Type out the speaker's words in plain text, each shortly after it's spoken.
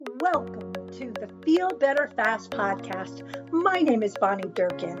Welcome to the Feel Better Fast podcast. My name is Bonnie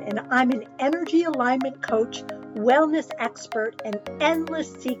Durkin, and I'm an energy alignment coach, wellness expert, and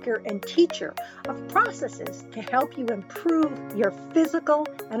endless seeker and teacher of processes to help you improve your physical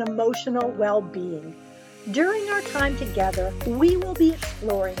and emotional well-being. During our time together, we will be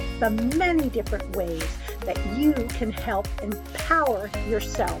exploring the many different ways that you can help empower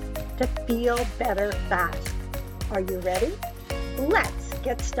yourself to feel better fast. Are you ready? Let's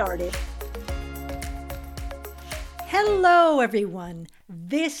get started. Hello, everyone.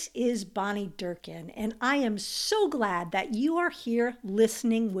 This is Bonnie Durkin, and I am so glad that you are here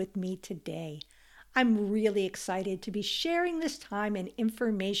listening with me today. I'm really excited to be sharing this time and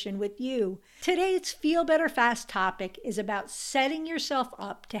information with you. Today's Feel Better Fast topic is about setting yourself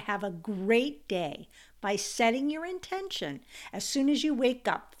up to have a great day by setting your intention as soon as you wake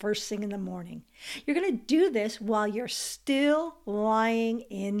up first thing in the morning. You're going to do this while you're still lying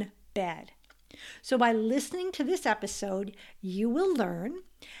in bed. So by listening to this episode, you will learn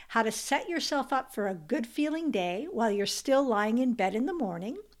how to set yourself up for a good feeling day while you're still lying in bed in the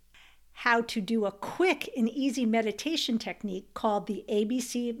morning, how to do a quick and easy meditation technique called the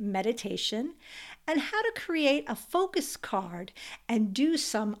ABC meditation, and how to create a focus card and do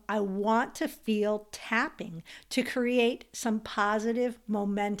some I want to feel tapping to create some positive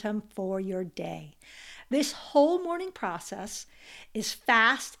momentum for your day. This whole morning process is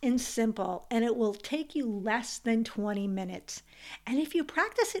fast and simple, and it will take you less than 20 minutes. And if you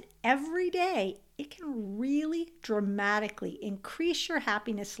practice it every day, it can really dramatically increase your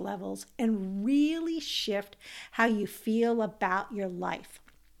happiness levels and really shift how you feel about your life.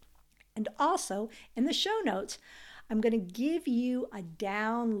 And also, in the show notes, I'm going to give you a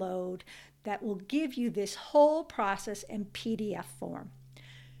download that will give you this whole process in PDF form.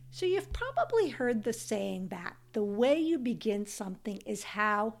 So you've probably heard the saying that the way you begin something is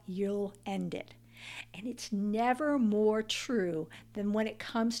how you'll end it. And it's never more true than when it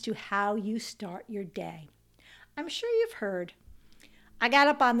comes to how you start your day. I'm sure you've heard, I got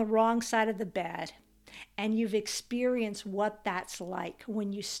up on the wrong side of the bed. And you've experienced what that's like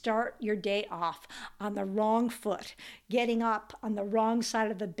when you start your day off on the wrong foot, getting up on the wrong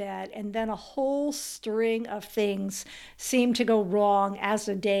side of the bed, and then a whole string of things seem to go wrong as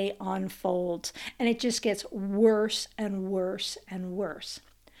the day unfolds, and it just gets worse and worse and worse.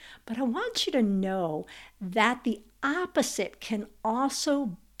 But I want you to know that the opposite can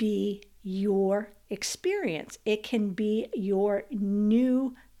also be your experience. It can be your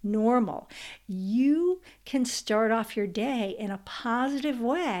new normal. You can start off your day in a positive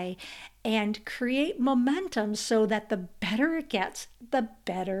way and create momentum so that the better it gets, the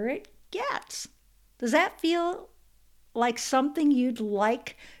better it gets. Does that feel like something you'd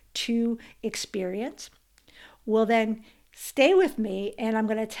like to experience? Well, then stay with me, and I'm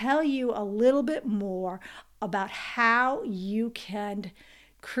going to tell you a little bit more about how you can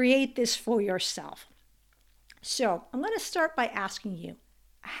create this for yourself. So I'm going to start by asking you,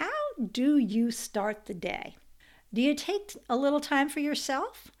 how do you start the day? Do you take a little time for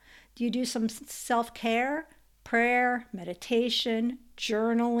yourself? Do you do some self-care, prayer, meditation,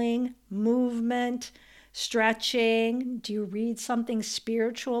 journaling, movement, stretching? Do you read something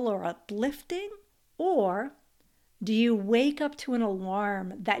spiritual or uplifting? Or do you wake up to an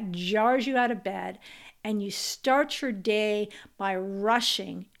alarm that jars you out of bed and you start your day by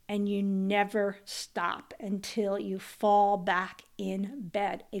rushing and you never stop until you fall back in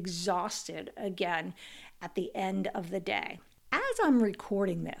bed, exhausted again at the end of the day? As I'm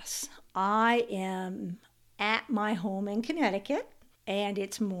recording this, I am at my home in Connecticut, and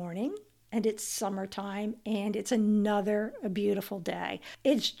it's morning, and it's summertime, and it's another beautiful day.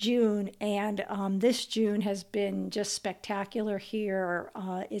 It's June, and this June has been just spectacular here.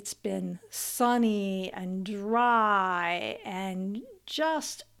 It's been sunny and dry and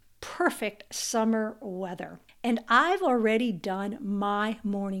just perfect summer weather. And I've already done my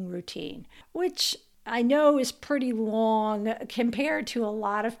morning routine, which I know is pretty long compared to a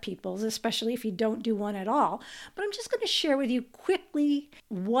lot of people's, especially if you don't do one at all. But I'm just going to share with you quickly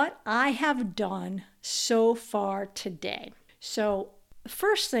what I have done so far today. So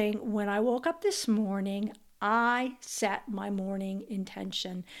first thing, when I woke up this morning, I set my morning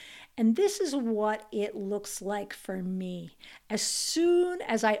intention. And this is what it looks like for me. As soon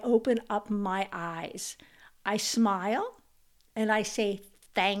as I open up my eyes, I smile and I say,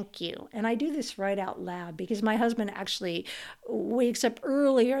 thank you. And I do this right out loud because my husband actually wakes up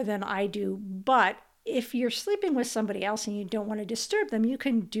earlier than I do. But if you're sleeping with somebody else and you don't want to disturb them, you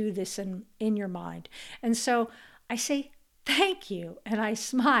can do this in your mind. And so I say, thank you. And I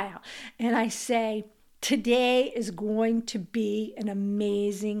smile and I say, Today is going to be an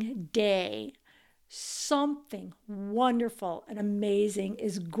amazing day. Something wonderful and amazing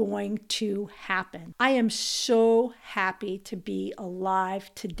is going to happen. I am so happy to be alive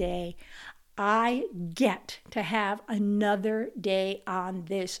today. I get to have another day on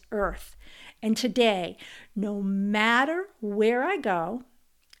this earth. And today, no matter where I go,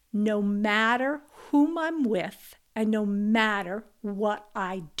 no matter whom I'm with, and no matter what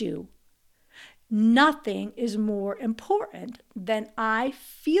I do, nothing is more important than I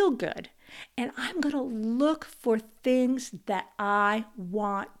feel good. And I'm going to look for things that I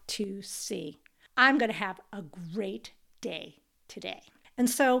want to see. I'm going to have a great day today. And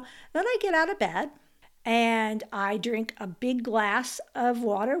so then I get out of bed and I drink a big glass of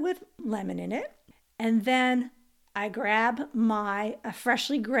water with lemon in it. And then I grab my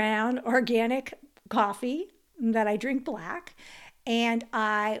freshly ground organic coffee that I drink black, and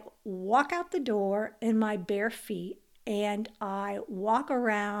I walk out the door in my bare feet, and I walk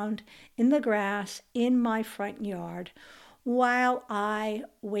around in the grass in my front yard while I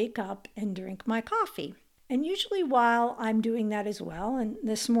wake up and drink my coffee. And usually while I'm doing that as well, and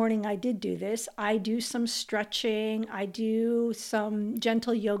this morning I did do this, I do some stretching, I do some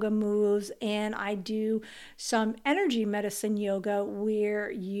gentle yoga moves, and I do some energy medicine yoga where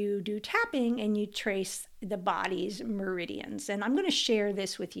you do tapping and you trace the body's meridians. And I'm going to share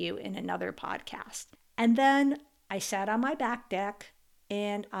this with you in another podcast. And then I sat on my back deck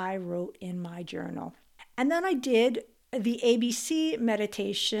and I wrote in my journal. And then I did the ABC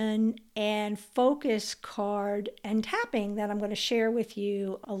meditation and focus card and tapping that I'm going to share with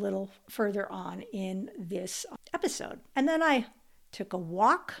you a little further on in this episode. And then I took a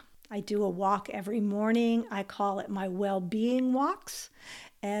walk. I do a walk every morning. I call it my well-being walks.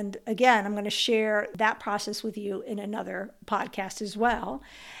 And again, I'm going to share that process with you in another podcast as well.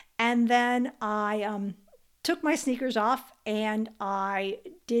 And then I took my sneakers off and I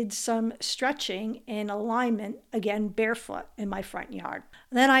did some stretching in alignment, again, barefoot in my front yard.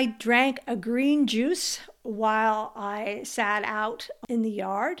 Then I drank a green juice while I sat out in the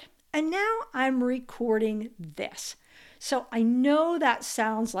yard. And now I'm recording this. So I know that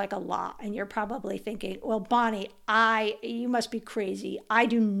sounds like a lot, and you're probably thinking, well, Bonnie, you must be crazy. I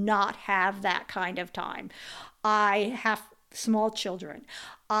do not have that kind of time. I have small children.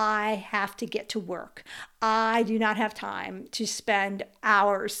 I have to get to work. I do not have time to spend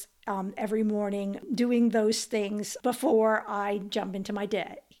hours every morning doing those things before I jump into my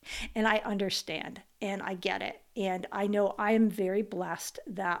day. And I understand and I get it. And I know I am very blessed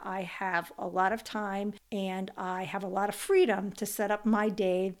that I have a lot of time and I have a lot of freedom to set up my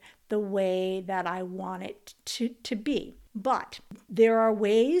day the way that I want it to be. But there are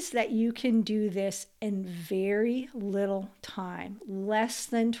ways that you can do this in very little time, less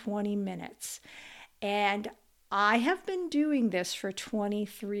than 20 minutes. And I have been doing this for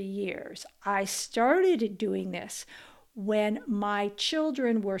 23 years. I started doing this when my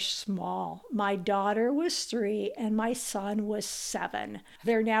children were small. My daughter was 3 and my son was 7.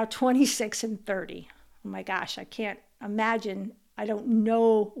 They're now 26 and 30. Oh my gosh, I can't imagine. I don't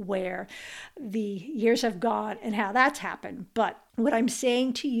know where the years have gone and how that's happened. But what I'm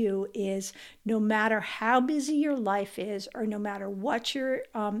saying to you is no matter how busy your life is or no matter what your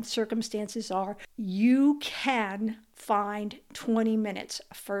circumstances are, you can find 20 minutes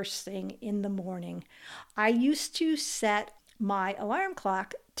first thing in the morning. I used to set my alarm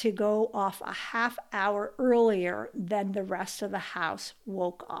clock to go off a half hour earlier than the rest of the house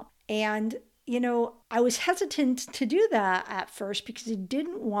woke up. And I was hesitant to do that at first because I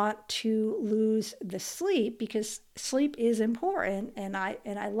didn't want to lose the sleep, because sleep is important and I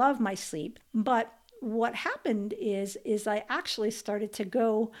love my sleep. But what happened is I actually started to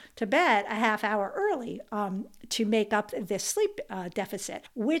go to bed a half hour early to make up this sleep deficit,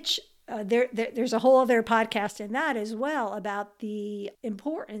 which there's a whole other podcast in that as well about the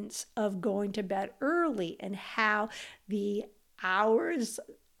importance of going to bed early and how the hours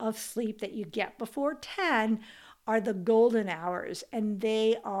of sleep that you get before 10 are the golden hours, and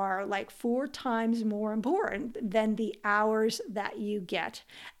they are like 4 times more important than the hours that you get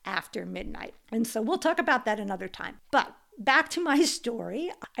after midnight. And so we'll talk about that another time. But back to my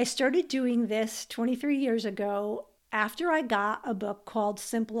story. I started doing this 23 years ago after I got a book called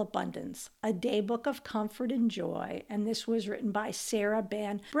Simple Abundance, a day book of comfort and joy. And this was written by Sarah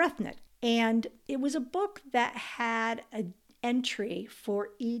Ban Breathnach. And it was a book that had a entry for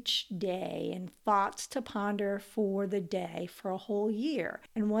each day and thoughts to ponder for the day for a whole year.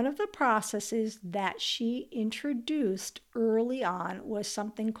 And one of the processes that she introduced early on was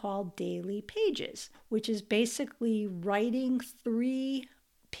something called daily pages, which is basically writing 3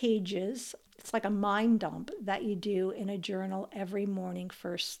 pages It's like a mind dump that you do in a journal every morning,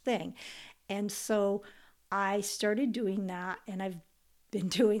 first thing. And so I started doing that, and I've been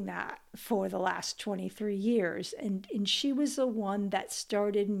doing that for the last 23 years. And she was the one that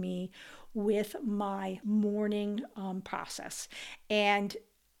started me with my morning process. And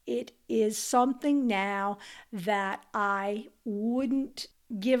it is something now that I wouldn't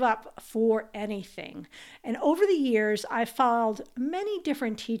give up for anything. And over the years, I've followed many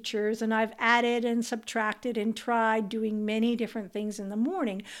different teachers, and I've added and subtracted and tried doing many different things in the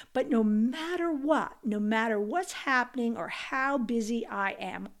morning. But no matter what's happening or how busy I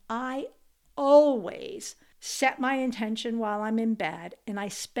am, I always set my intention while I'm in bed, and I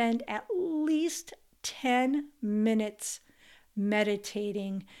spend at least 10 minutes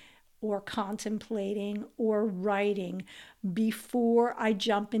meditating or contemplating or writing before I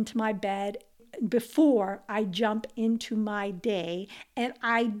jump into my bed, before I jump into my day. And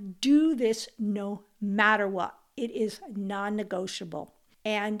I do this no matter what. It is non-negotiable.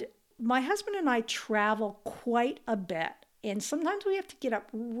 And my husband and I travel quite a bit. And sometimes we have to get up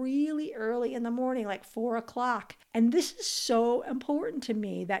really early in the morning, like 4 o'clock. And this is so important to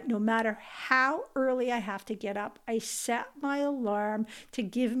me that no matter how early I have to get up, I set my alarm to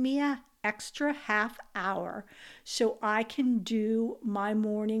give me an extra half hour so I can do my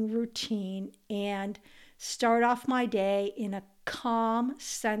morning routine and start off my day in a calm,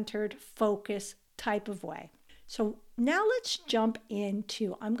 centered, focused type of way. So now let's jump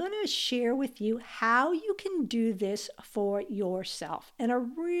into, I'm going to share with you how you can do this for yourself in a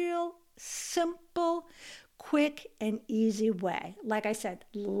real simple, quick, and easy way. Like I said,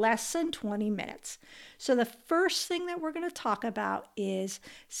 less than 20 minutes. So the first thing that we're going to talk about is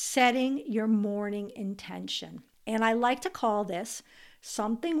setting your morning intention. And I like to call this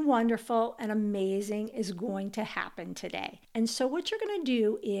something wonderful and amazing is going to happen today. And so what you're going to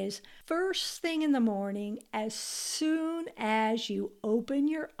do is first thing in the morning, as soon as you open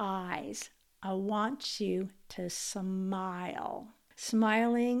your eyes, I want you to smile.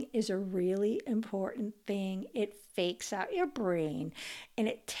 Smiling is a really important thing. It fakes out your brain and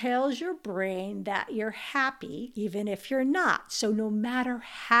it tells your brain that you're happy even if you're not. So no matter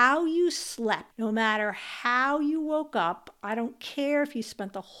how you slept, no matter how you woke up, I don't care if you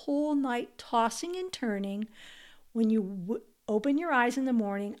spent the whole night tossing and turning, when you open your eyes in the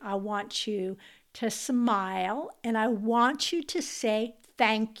morning, I want you to smile and I want you to say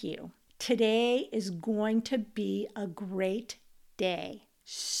thank you. Today is going to be a great day.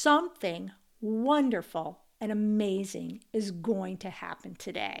 Something wonderful and amazing is going to happen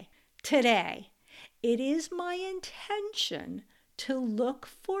today. Today, it is my intention to look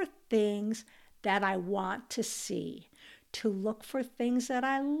for things that I want to see, to look for things that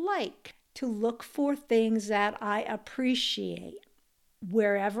I like, to look for things that I appreciate.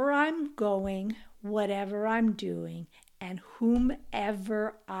 Wherever I'm going, whatever I'm doing, and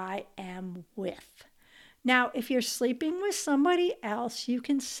whomever I am with. Now, if you're sleeping with somebody else, you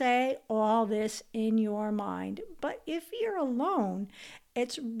can say all this in your mind. But if you're alone,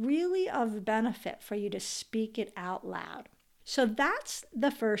 it's really of benefit for you to speak it out loud. So that's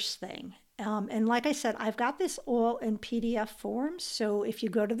the first thing. And like I said, I've got this all in PDF form. So if you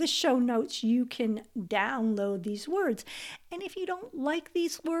go to the show notes, you can download these words. And if you don't like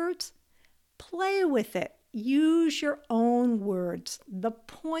these words, play with it. Use your own words. The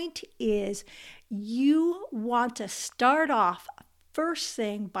point is you want to start off first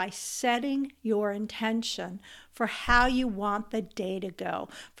thing by setting your intention for how you want the day to go,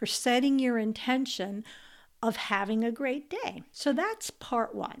 for setting your intention of having a great day. So that's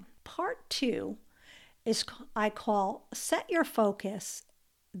part one. Part two is I call Set Your Focus,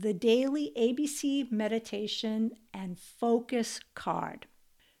 the daily ABC meditation and focus card.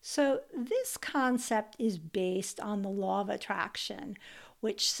 So this concept is based on the law of attraction,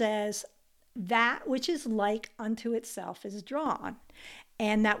 which says that which is like unto itself is drawn,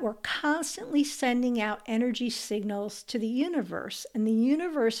 and that we're constantly sending out energy signals to the universe, and the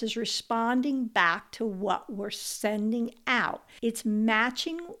universe is responding back to what we're sending out. It's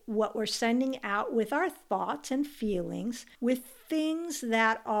matching what we're sending out with our thoughts and feelings with things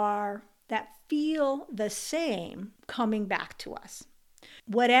that feel the same coming back to us.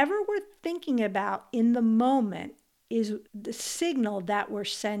 Whatever we're thinking about in the moment is the signal that we're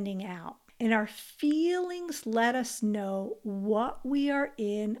sending out. And our feelings let us know what we are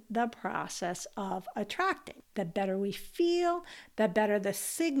in the process of attracting. The better we feel, the better the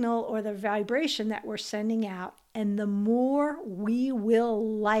signal or the vibration that we're sending out, and the more we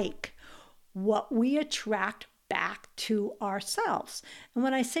will like what we attract back to ourselves. And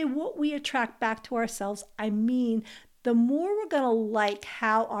when I say what we attract back to ourselves, I mean the more we're going to like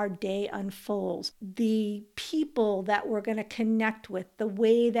how our day unfolds, the people that we're going to connect with, the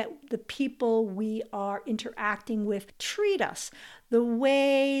way that the people we are interacting with treat us, the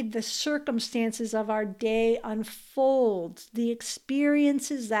way the circumstances of our day unfolds, the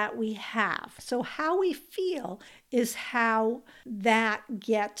experiences that we have. So how we feel is how that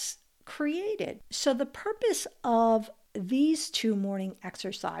gets created. So the purpose of these 2 morning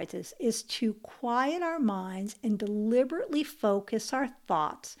exercises is to quiet our minds and deliberately focus our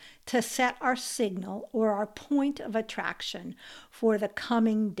thoughts to set our signal or our point of attraction for the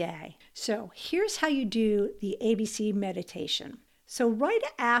coming day. So here's how you do the ABC meditation. So right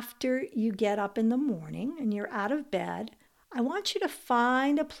after you get up in the morning and you're out of bed, I want you to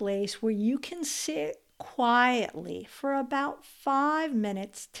find a place where you can sit quietly for about 5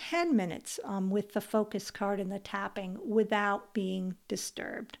 minutes, 10 minutes with the focus card and the tapping without being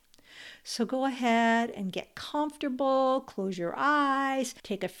disturbed. So go ahead and get comfortable, close your eyes,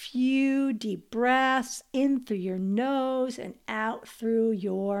 take a few deep breaths in through your nose and out through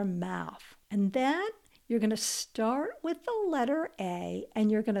your mouth. And then you're going to start with the letter A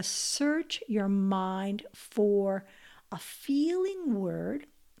and you're going to search your mind for a feeling word,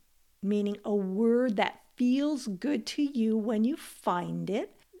 meaning a word that feels good to you when you find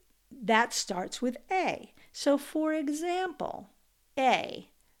it, that starts with A. So for example, A,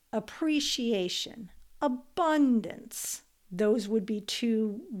 appreciation, abundance. Those would be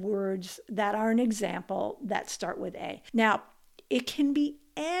 2 words that are an example that start with A. Now, it can be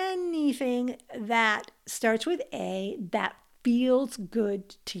anything that starts with A that feels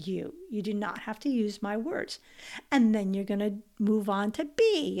good to you. You do not have to use my words. And then you're going to move on to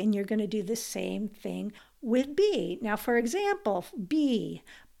B, and you're going to do the same thing with B. Now, for example, B,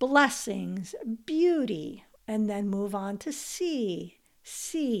 blessings, beauty, and then move on to C,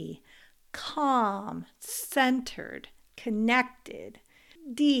 calm, centered, connected.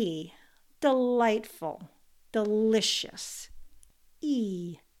 D, delightful, delicious.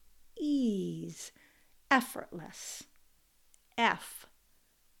 E, ease, effortless. F,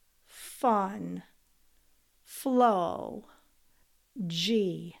 fun, flow.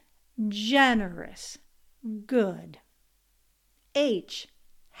 G, generous, good. H,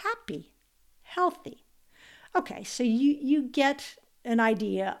 happy, healthy. Okay, so you get an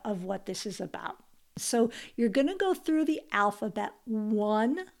idea of what this is about. So you're going to go through the alphabet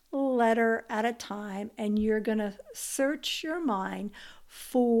 1 letter at a time, and you're going to search your mind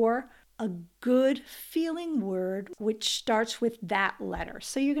for a good feeling word which starts with that letter.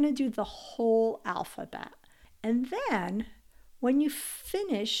 So you're going to do the whole alphabet. And then when you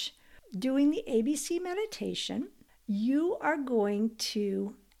finish doing the ABC meditation, you are going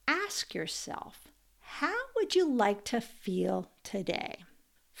to ask yourself, how would you like to feel today?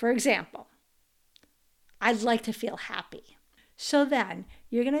 For example, I'd like to feel happy. So then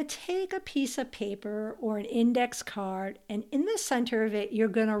you're going to take a piece of paper or an index card, and in the center of it, you're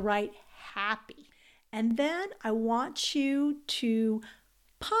going to write happy. And then I want you to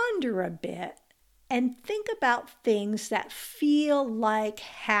ponder a bit and think about things that feel like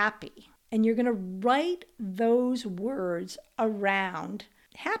happy. And you're going to write those words around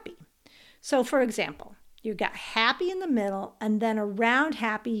happy. So for example, you've got happy in the middle, and then around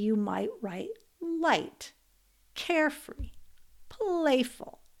happy you might write light, carefree,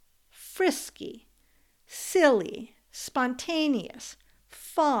 playful, frisky, silly, spontaneous,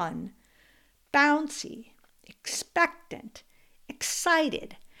 fun, bouncy, expectant,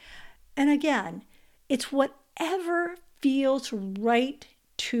 excited. And again, it's whatever feels right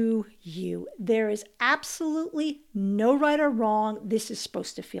to you. There is absolutely no right or wrong. This is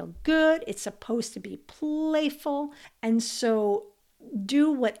supposed to feel good. It's supposed to be playful. And so do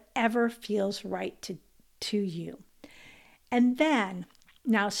whatever feels right to you. And then,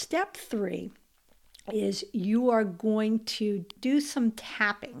 now step 3 is you are going to do some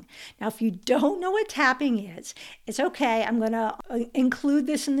tapping. Now, if you don't know what tapping is, it's okay. I'm going to include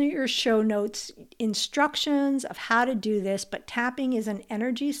this in your show notes, instructions of how to do this. But tapping is an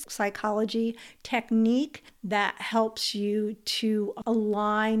energy psychology technique that helps you to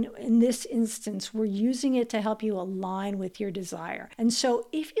align. In this instance, we're using it to help you align with your desire. And so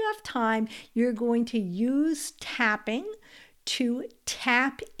if you have time, you're going to use tapping to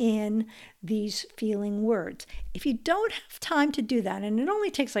tap in these feeling words. If you don't have time to do that, and it only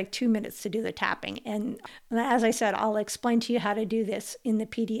takes like 2 minutes to do the tapping, and as I said, I'll explain to you how to do this in the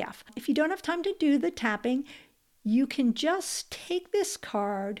PDF. If you don't have time to do the tapping, you can just take this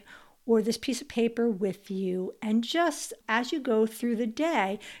card or this piece of paper with you, and just as you go through the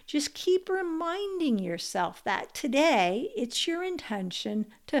day, just keep reminding yourself that today it's your intention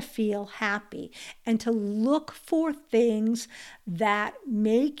to feel happy and to look for things that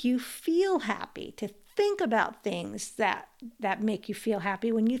make you feel happy, to think about things that make you feel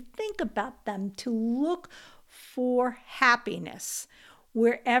happy. When you think about them, to look for happiness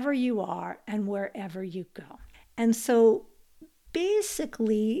wherever you are and wherever you go. And so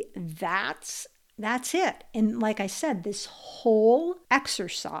basically that's it. And like I said, this whole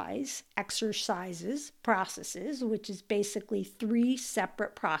processes, which is basically 3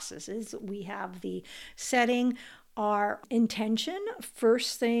 separate processes. We have the setting our intention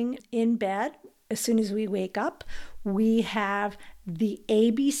first thing in bed, as soon as we wake up. We have the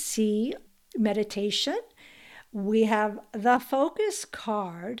ABC meditation. We have the focus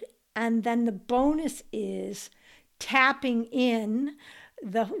card. And then the bonus is tapping in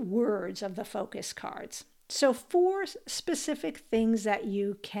the words of the focus cards. So 4 specific things that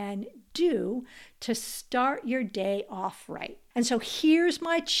you can do to start your day off right. And so here's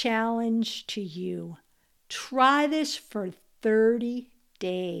my challenge to you. Try this for 30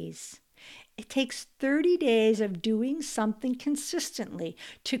 days. It takes 30 days of doing something consistently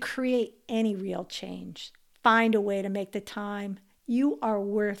to create any real change. Find a way to make the time. You are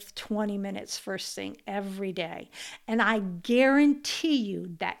worth 20 minutes first thing every day. And I guarantee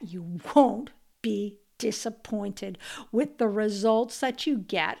you that you won't be disappointed with the results that you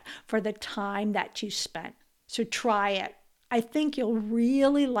get for the time that you spent. So try it. I think you'll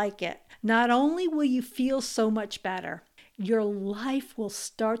really like it. Not only will you feel so much better, your life will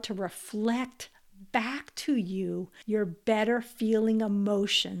start to reflect back to you your better feeling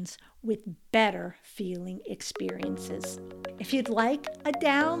emotions with better feeling experiences. If you'd like a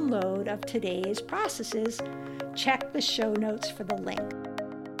download of today's processes, check the show notes for the link.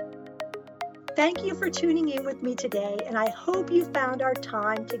 Thank you for tuning in with me today, and I hope you found our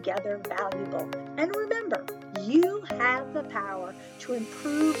time together valuable. And remember, you have the power to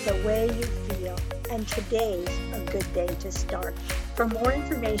improve the way you feel, and today's a good day to start. For more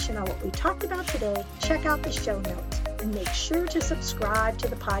information on what we talked about today, check out the show notes and make sure to subscribe to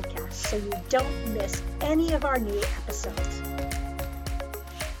the podcast so you don't miss any of our new episodes.